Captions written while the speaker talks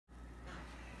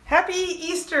Happy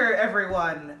Easter,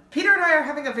 everyone! Peter and I are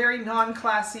having a very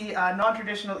non-classy,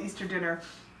 non-traditional Easter dinner.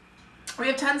 We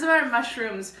have tons of our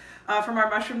mushrooms from our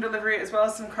mushroom delivery, as well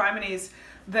as some Mayonnaise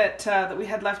that we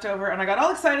had left over, and I got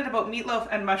all excited about meatloaf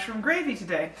and mushroom gravy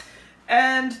today.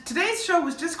 And today's show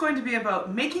was just going to be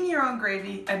about making your own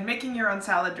gravy and making your own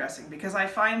salad dressing, because I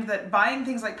find that buying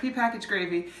things like prepackaged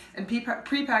gravy and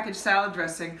prepackaged salad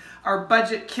dressing are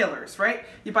budget killers, right?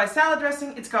 You buy salad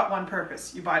dressing, it's got one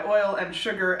purpose. You buy oil and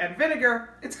sugar and vinegar,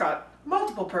 it's got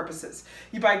multiple purposes.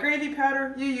 You buy gravy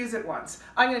powder, you use it once.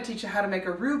 I'm going to teach you how to make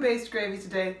a roux-based gravy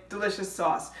today, delicious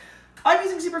sauce. I'm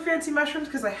using super fancy mushrooms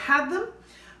because I had them.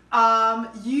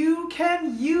 You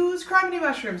can use crumbs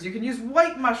mushrooms, you can use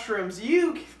white mushrooms,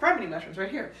 crumbs mushrooms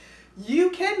right here. You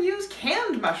can use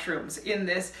canned mushrooms in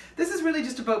this. This is really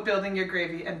just about building your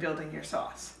gravy and building your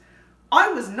sauce.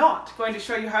 I was not going to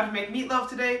show you how to make meatloaf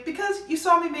today because you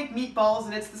saw me make meatballs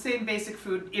and it's the same basic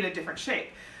food in a different shape.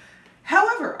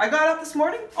 However, I got up this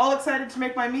morning all excited to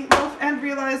make my meatloaf and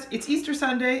realized it's Easter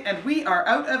Sunday and we are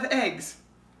out of eggs.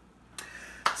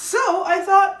 So I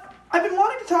thought, I've been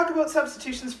wanting to talk about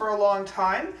substitutions for a long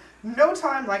time. No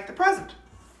time like the present.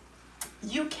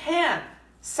 You can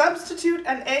substitute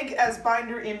an egg as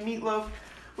binder in meatloaf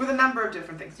with a number of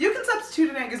different things. You can substitute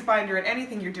an egg as binder in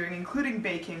anything you're doing, including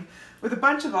baking, with a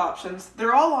bunch of options.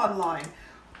 They're all online.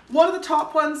 One of the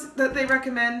top ones that they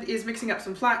recommend is mixing up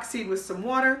some flaxseed with some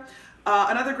water.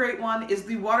 Another great one is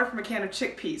the water from a can of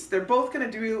chickpeas. They're both going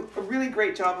to do a really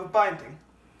great job of binding.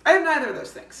 I have neither of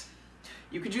those things.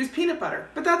 You could use peanut butter,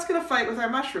 but that's going to fight with our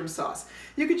mushroom sauce.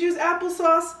 You could use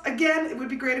applesauce. Again, it would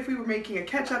be great if we were making a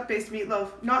ketchup-based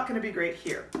meatloaf. Not going to be great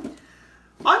here.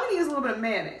 I'm going to use a little bit of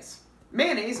mayonnaise.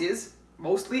 Mayonnaise is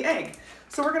mostly egg.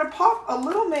 So we're going to pop a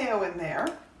little mayo in there.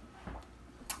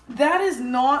 That is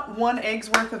not one egg's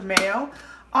worth of mayo.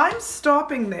 I'm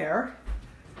stopping there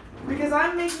because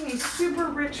I'm making a super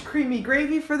rich, creamy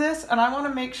gravy for this, and I want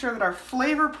to make sure that our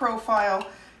flavor profile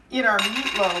in our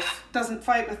meatloaf doesn't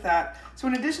fight with that. So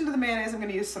in addition to the mayonnaise, I'm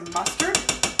going to use some mustard.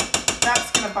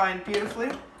 That's going to bind beautifully.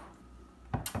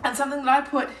 And something that I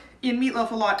put in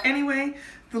meatloaf a lot anyway,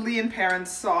 the Lee &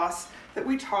 Perrins sauce that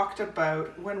we talked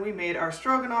about when we made our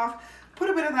stroganoff. Put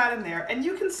a bit of that in there, and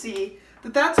you can see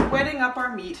that that's wetting up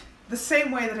our meat the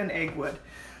same way that an egg would.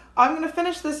 I'm going to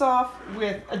finish this off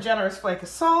with a generous flake of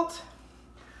salt,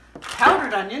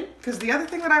 powdered onion, because the other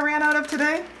thing that I ran out of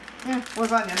today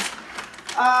was onion.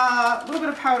 A little bit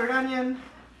of powdered onion.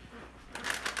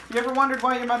 You ever wondered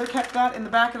why your mother kept that in the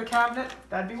back of the cabinet?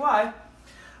 That'd be why.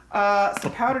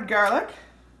 Some powdered garlic.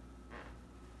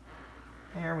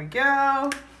 There we go.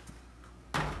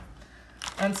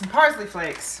 And some parsley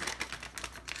flakes.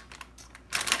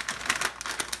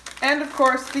 And of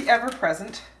course, the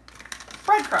ever-present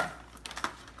breadcrumb.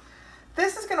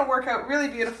 This is going to work out really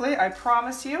beautifully, I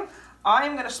promise you. I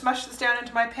am going to smush this down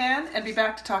into my pan and be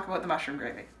back to talk about the mushroom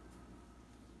gravy.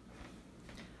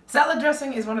 Salad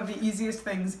dressing is one of the easiest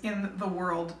things in the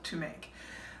world to make.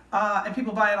 And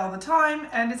people buy it all the time,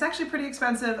 and it's actually pretty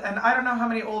expensive, and I don't know how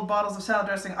many old bottles of salad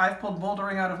dressing I've pulled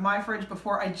bouldering out of my fridge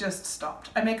before I just stopped.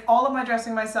 I make all of my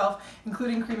dressing myself,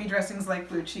 including creamy dressings like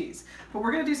blue cheese. But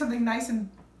we're going to do something nice and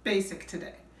basic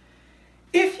today.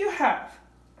 If you have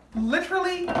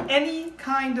literally any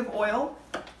kind of oil,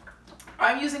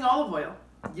 I'm using olive oil.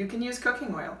 You can use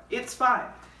cooking oil. It's fine.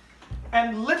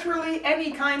 And literally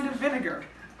any kind of vinegar.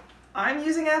 I'm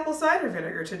using apple cider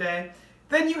vinegar today.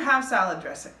 Then you have salad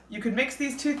dressing. You could mix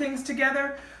these two things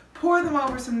together, pour them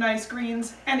over some nice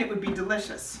greens, and it would be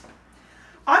delicious.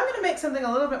 I'm going to make something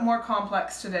a little bit more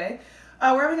complex today.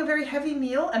 We're having a very heavy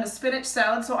meal and a spinach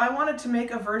salad, so I wanted to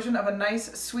make a version of a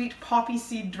nice sweet poppy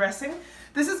seed dressing.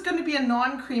 This is going to be a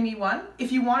non-creamy one.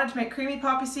 If you wanted to make creamy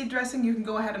poppy seed dressing, you can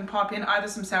go ahead and pop in either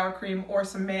some sour cream or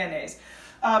some mayonnaise.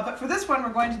 But for this one, we're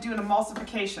going to do an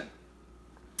emulsification.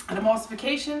 An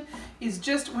emulsification is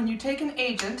just when you take an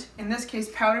agent, in this case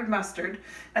powdered mustard,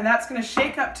 and that's going to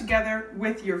shake up together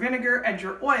with your vinegar and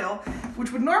your oil,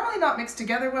 which would normally not mix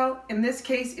together well. In this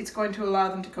case, it's going to allow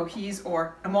them to cohese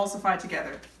or emulsify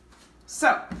together.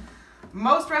 So,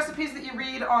 most recipes that you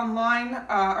read online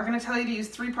are going to tell you to use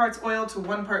 3 parts oil to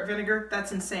 1 part vinegar.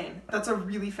 That's insane. That's a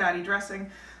really fatty dressing.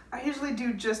 I usually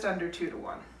do just under 2 to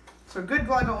 1. So a good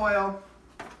glug of oil.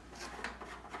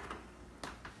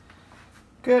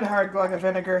 Good hard glug of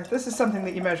vinegar. This is something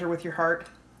that you measure with your heart,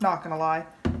 not gonna lie.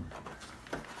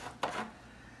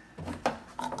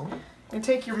 You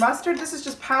take your mustard. This is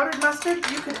just powdered mustard.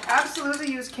 You could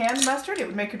absolutely use canned mustard. It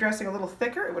would make your dressing a little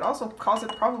thicker. It would also cause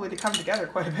it probably to come together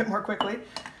quite a bit more quickly.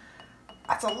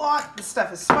 That's a lot. This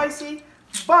stuff is spicy,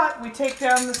 but we take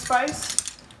down the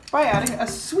spice by adding a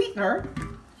sweetener,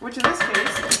 which in this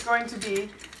case is going to be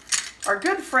our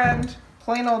good friend,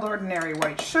 plain old ordinary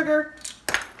white sugar.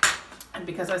 And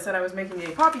because I said I was making a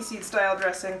poppy seed style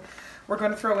dressing, we're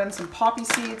going to throw in some poppy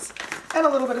seeds and a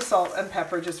little bit of salt and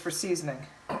pepper just for seasoning.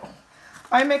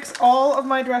 I mix all of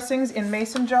my dressings in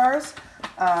mason jars.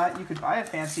 You could buy a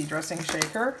fancy dressing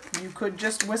shaker. You could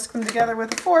just whisk them together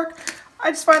with a fork. I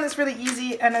just find this really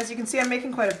easy, and as you can see, I'm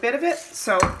making quite a bit of it,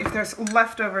 so if there's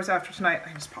leftovers after tonight,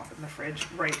 I just pop it in the fridge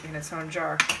right in its own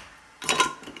jar.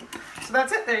 So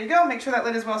that's it, there you go. Make sure that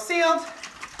lid is well sealed.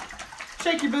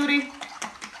 Shake your booty.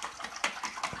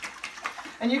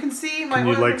 And you can see my Can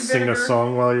you like sing vinegar. a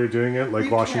song while you're doing it, like You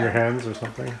washing can. your hands or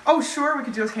something? Oh sure, we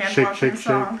could do a hand Shake, washing shake,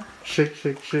 song. shake,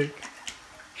 shake, shake, shake.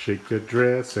 Shake your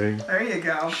dressing. There you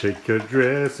go. Shake your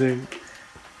dressing.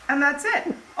 And that's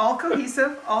it. All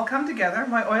cohesive, all come together.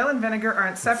 My oil and vinegar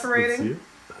aren't separating. Let's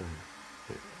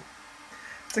see.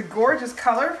 It's a gorgeous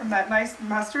color from that nice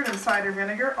mustard and cider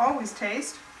vinegar. Always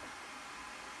taste.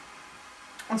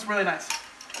 It's really nice.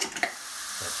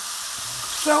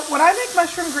 So when I make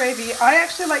mushroom gravy, I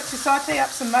actually like to saute up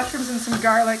some mushrooms and some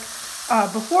garlic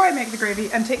before I make the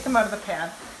gravy and take them out of the pan.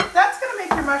 That's going to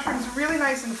make your mushrooms really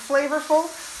nice and flavorful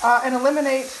and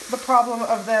eliminate the problem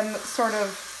of them sort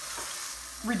of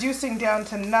reducing down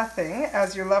to nothing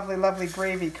as your lovely, lovely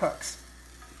gravy cooks.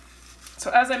 So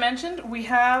as I mentioned, we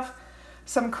have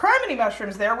some criminy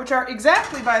mushrooms there, which are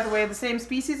exactly, by the way, the same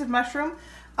species of mushroom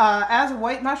as a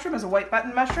white mushroom, as a white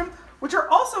button mushroom, which are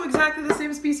also exactly the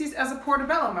same species as a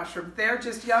portobello mushroom. They're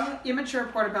just young, immature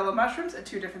portobello mushrooms at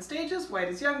two different stages. White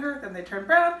is younger, then they turn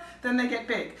brown, then they get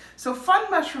big. So fun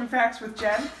mushroom facts with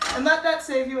Jen, and let that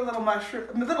save you a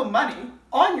little money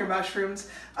on your mushrooms.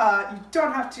 You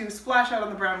don't have to splash out on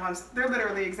the brown ones. They're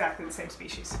literally exactly the same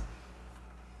species.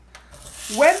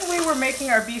 When we were making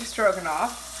our beef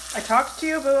stroganoff, I talked to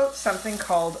you about something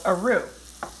called a roux.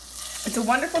 It's a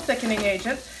wonderful thickening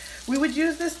agent. We would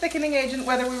use this thickening agent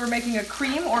whether we were making a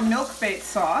cream or milk-based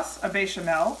sauce, a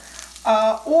bechamel,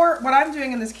 or what I'm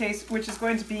doing in this case, which is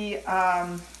going to be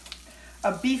a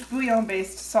beef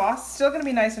bouillon-based sauce, still going to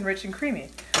be nice and rich and creamy.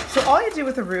 So all you do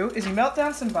with a roux is you melt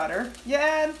down some butter, you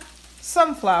add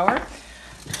some flour,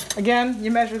 again,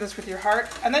 you measure this with your heart,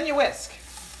 and then you whisk.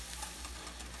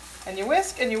 And you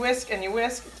whisk and you whisk and you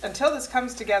whisk until this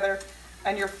comes together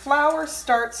and your flour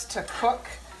starts to cook.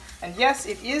 And yes,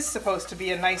 it is supposed to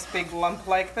be a nice big lump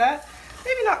like that.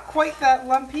 Maybe not quite that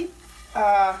lumpy.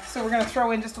 So we're going to throw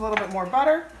in just a little bit more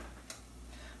butter.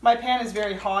 My pan is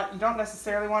very hot. You don't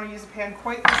necessarily want to use a pan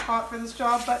quite this hot for this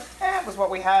job, but it was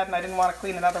what we had and I didn't want to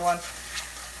clean another one.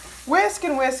 Whisk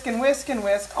and whisk and whisk and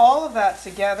whisk. All of that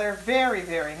together. Very,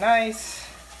 very nice.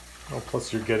 Oh,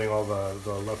 plus you're getting all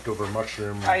the leftover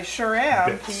mushroom. I sure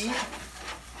am, bits. Pete.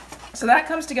 So that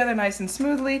comes together nice and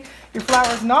smoothly. Your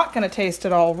flour is not going to taste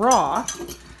at all raw.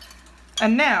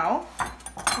 And now,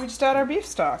 we just add our beef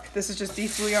stock. This is just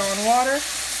beef bouillon and water.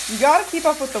 You got to keep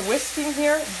up with the whisking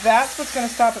here. That's what's going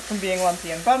to stop it from being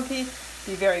lumpy and bumpy.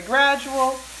 Be very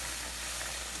gradual.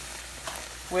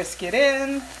 Whisk it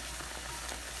in.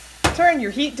 Turn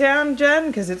your heat down, Jen,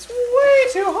 because it's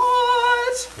way too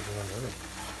hot.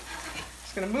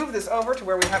 Just going to move this over to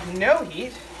where we have no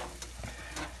heat.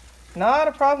 Not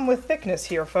a problem with thickness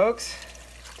here, folks.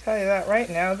 I'll tell you that right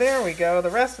now. There we go. The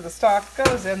rest of the stock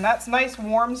goes in. That's nice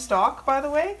warm stock, by the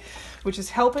way, which is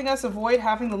helping us avoid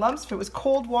having the lumps. If it was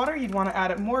cold water, you'd want to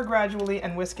add it more gradually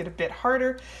and whisk it a bit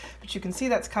harder. But you can see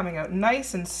that's coming out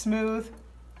nice and smooth.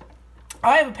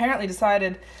 I have apparently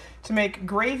decided to make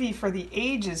gravy for the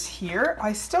ages here.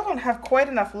 I still don't have quite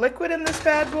enough liquid in this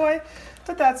bad boy,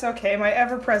 but that's okay. My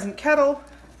ever-present kettle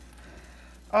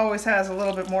always has a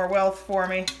little bit more wealth for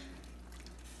me.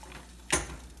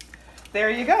 There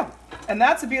you go. And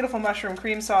that's a beautiful mushroom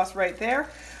cream sauce right there.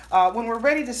 When we're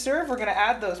ready to serve, we're going to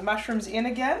add those mushrooms in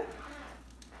again.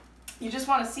 You just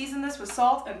want to season this with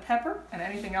salt and pepper and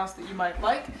anything else that you might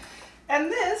like. And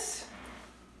this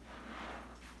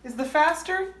is the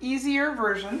faster, easier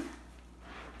version.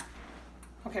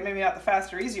 Okay, maybe not the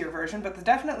faster, easier version, but the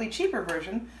definitely cheaper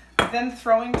version than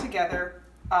throwing together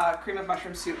cream of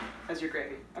mushroom soup as your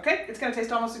gravy. Okay? It's going to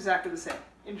taste almost exactly the same.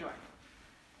 Enjoy.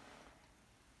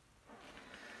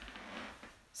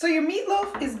 So your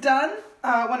meatloaf is done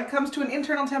when it comes to an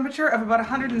internal temperature of about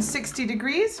 160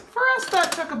 degrees. For us,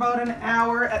 that took about an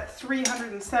hour at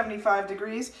 375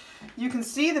 degrees. You can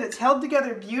see that it's held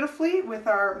together beautifully with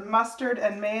our mustard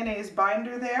and mayonnaise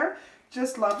binder there.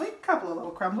 Just lovely. A couple of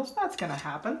little crumbles. That's going to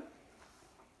happen.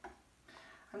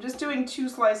 I'm just doing 2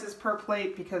 slices per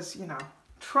plate because, you know,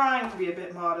 trying to be a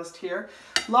bit modest here.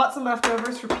 Lots of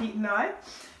leftovers for Pete and I.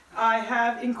 I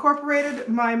have incorporated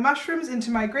my mushrooms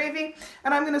into my gravy,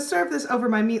 and I'm going to serve this over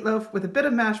my meatloaf with a bit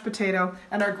of mashed potato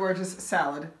and our gorgeous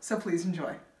salad. So please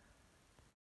enjoy.